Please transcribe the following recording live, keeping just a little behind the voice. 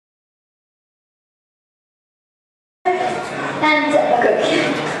and cook.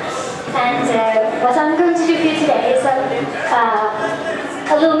 And what I'm going to do for you today is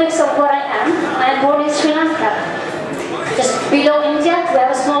a little mix of what I am. I'm born in Sri Lanka. Just below India, we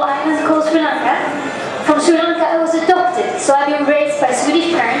have a small island called Sri Lanka. From Sri Lanka, I was adopted, so I've been raised by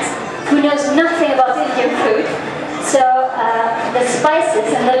Swedish parents who knows nothing about Indian food. So the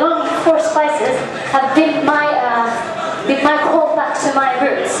spices and the longing for spices have been my call back to my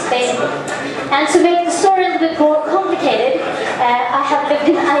roots, basically. And to make the story a little bit more complicated, I have lived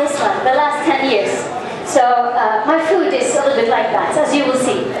in Iceland the last 10 years. So my food is a little bit like that, as you will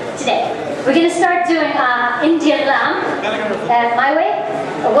see today. We're going to start doing Indian lamb my way.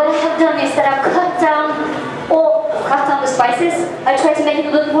 What I have done is that I've cut down the spices. I try to make it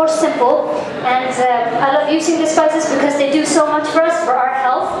a little more simple, and I love using the spices because they do so much for us, for our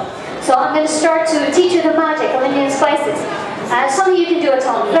health. So I'm going to start to teach you the magic of Indian spices. Something you can do at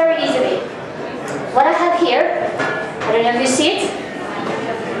home very easily. What I have here, I don't know if you see it,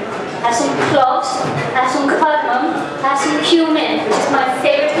 I have some cloves, I have some cardamom, I have some cumin, which is my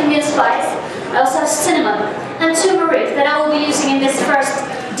favorite Indian spice. I also have cinnamon and turmeric that I will be using in this first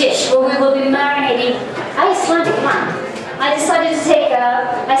dish, where we will be marinating Icelandic lamb. I decided to take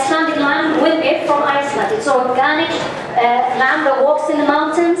Icelandic lamb with me from Iceland. It's organic lamb that walks in the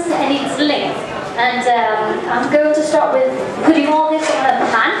mountains and eats ling. And I'm going to start with putting all this on a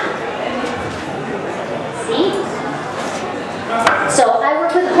pan. See? So I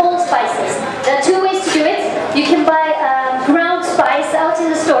work with whole spices. There are two ways to do it. You can buy ground spice out in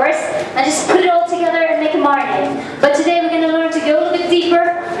the stores and just put it all together and make a marinade. But today we're going to learn to go a little bit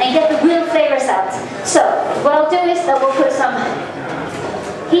deeper and get the real flavors out. So what I'll do is that we'll put some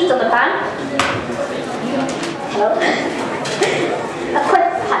heat on the pan. Hello. A quick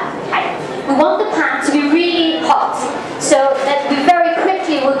pan. Right. We want the pan to be really hot so that we very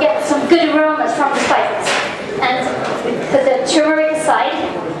quickly will get some good aromas from the spices. And we put the turmeric aside.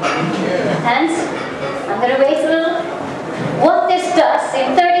 And I'm going to wait a little. What this does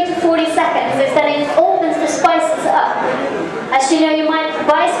in 30 to 40 seconds is that it opens the spices up. As you know, you might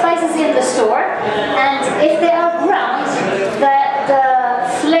buy spices in the store, and if they are ground, the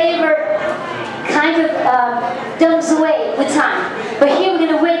flavor kind of dumps away with time. But here we're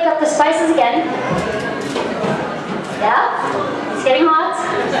going to wake up the spices again. Yeah, it's getting hot.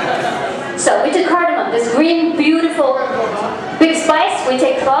 So we took cardamom, this green, beautiful, big spice. We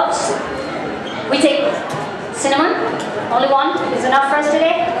take cloves. We take cinnamon, only one is enough for us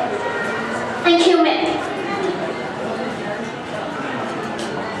today, and cumin.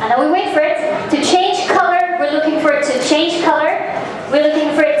 And then we wait for it to change color. We're looking for it to change color. We're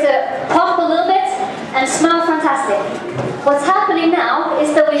looking for it to pop a little bit and smell fantastic. What's happening now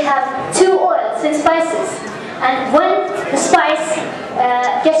is that we have two oils and spices. And when the spice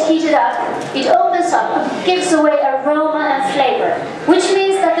gets heated up, it opens up and gives away aroma and flavor, which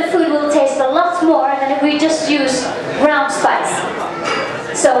means that the food will taste a lot more than if we just use ground spice.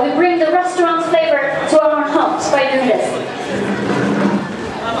 So we bring the restaurant flavor to our homes by doing this.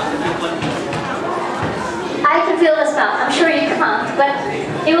 I can feel the smell. I'm sure you can't, but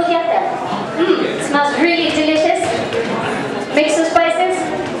it will get there. It smells really delicious. Mix of spices.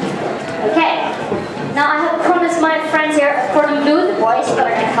 Okay. Now I have promised my friends here at Cordon Bleu, the boys that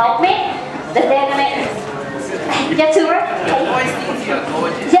are going to help me, that they're going to get to work. The boys think you're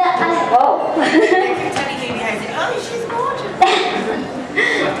gorgeous. Yeah, whoa. Oh, she's gorgeous.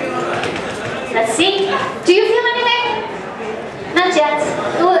 Let's see. Do you feel anything? Not yet.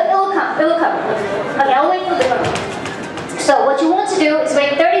 It will come. It will come. Okay, I'll wait for the come. So what you want to do is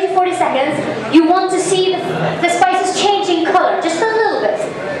wait 30 to 40 seconds. You want to see the spices changing color, just a little bit.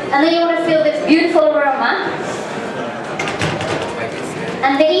 And then you want to feel this beautiful aroma.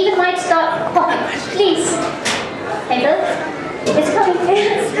 And they even might start popping. Please. Hey, Bill. It's coming.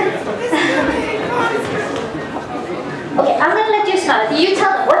 Okay, I'm going to let you smell it. You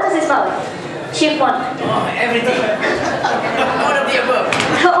tell them. What does it smell like? Shift one. Oh, everything. All of the above.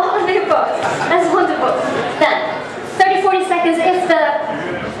 All of the above. That's wonderful. Then, 30-40 seconds if the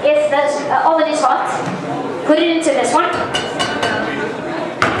oven is hot. Put it into this one.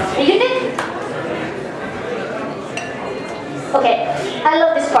 You get it? Okay, I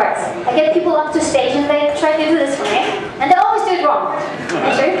love this part. I get people up to stage and they try to do this for me, and they always do it wrong.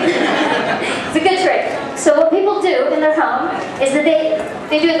 It's a good trick. So what people do in their home is that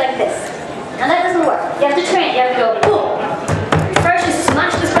they do it like this. And that doesn't work. You have to train. You have to go boom. First you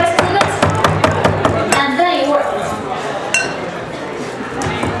smash the spice a little bit, and then you work it.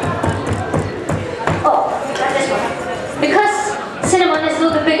 Oh, like this one. Because cinnamon is a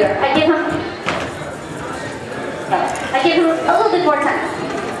little bit bigger, I give him a little bit more time.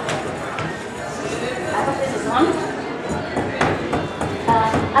 I hope this is on.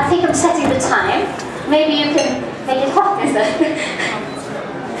 maybe you can make it hot instead.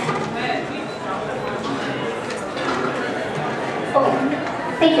 Okay,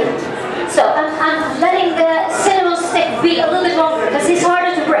 thank you. So I'm letting the cinnamon stick be a little bit longer because it's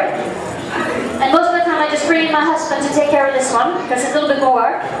harder to break. And most of the time I just bring in my husband to take care of this one because it's a little bit more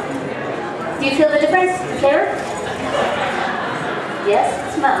work. Do you feel the difference? Clearer?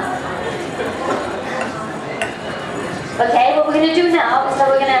 Yes? Smell. Okay, what we're going to do now is that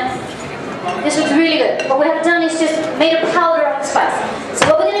we're going to... This looks really good. What we have done is just made a powder of the spice. So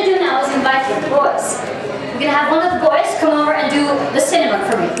what we're going to do now is invite the boys. We're going to have one of the boys come over and do the cinnamon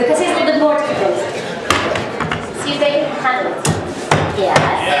for me because he's a little bit more difficult. See if they can handle it. Yeah.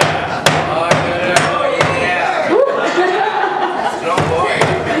 Oh, yeah. Strong boy.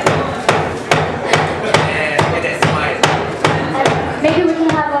 Yeah, look at that smile. Maybe we can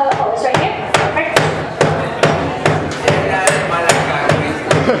have a... Oh, it's right here. Perfect.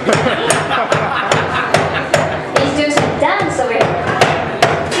 He's doing some dance over here.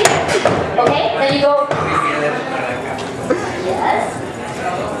 Okay, then you go... Yes.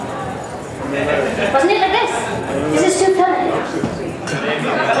 Wasn't it like this? This is too feminine.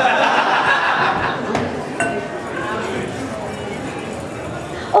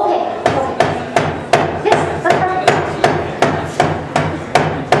 Okay. Yes, that's perfect.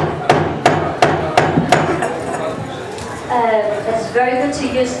 That's very good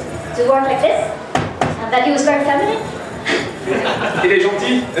to work like this. And that he was very feminine. Il est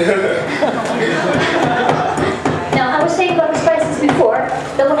gentil. Now, I was saying about the spices before,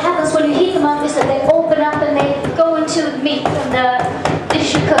 that what happens when you heat them up is that they open up and they go into the meat and the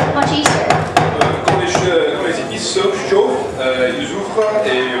dish you cook much easier. Quand les épices chauffent, ils ouvrent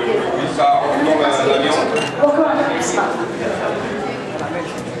et ça rentre dans la viande. Walk around and smell.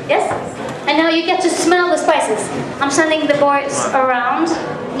 Yes? And now you get to smell the spices. I'm sending the boys around,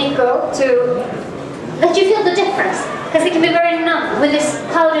 Nico, to let you feel the difference. Because it can be very numb with these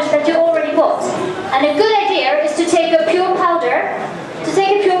powders that you already bought. And a good idea is to take a pure powder,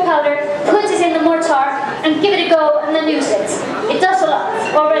 put it in the mortar, and give it a go, and then use it. It does a lot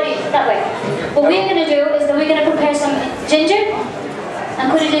already that way. What we're going to do is that we're going to prepare some ginger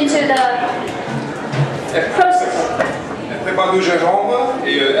and put it into the process. Elle prépare du gingembre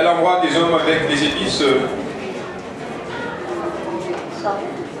et elle envoie des hommes avec des épices. So.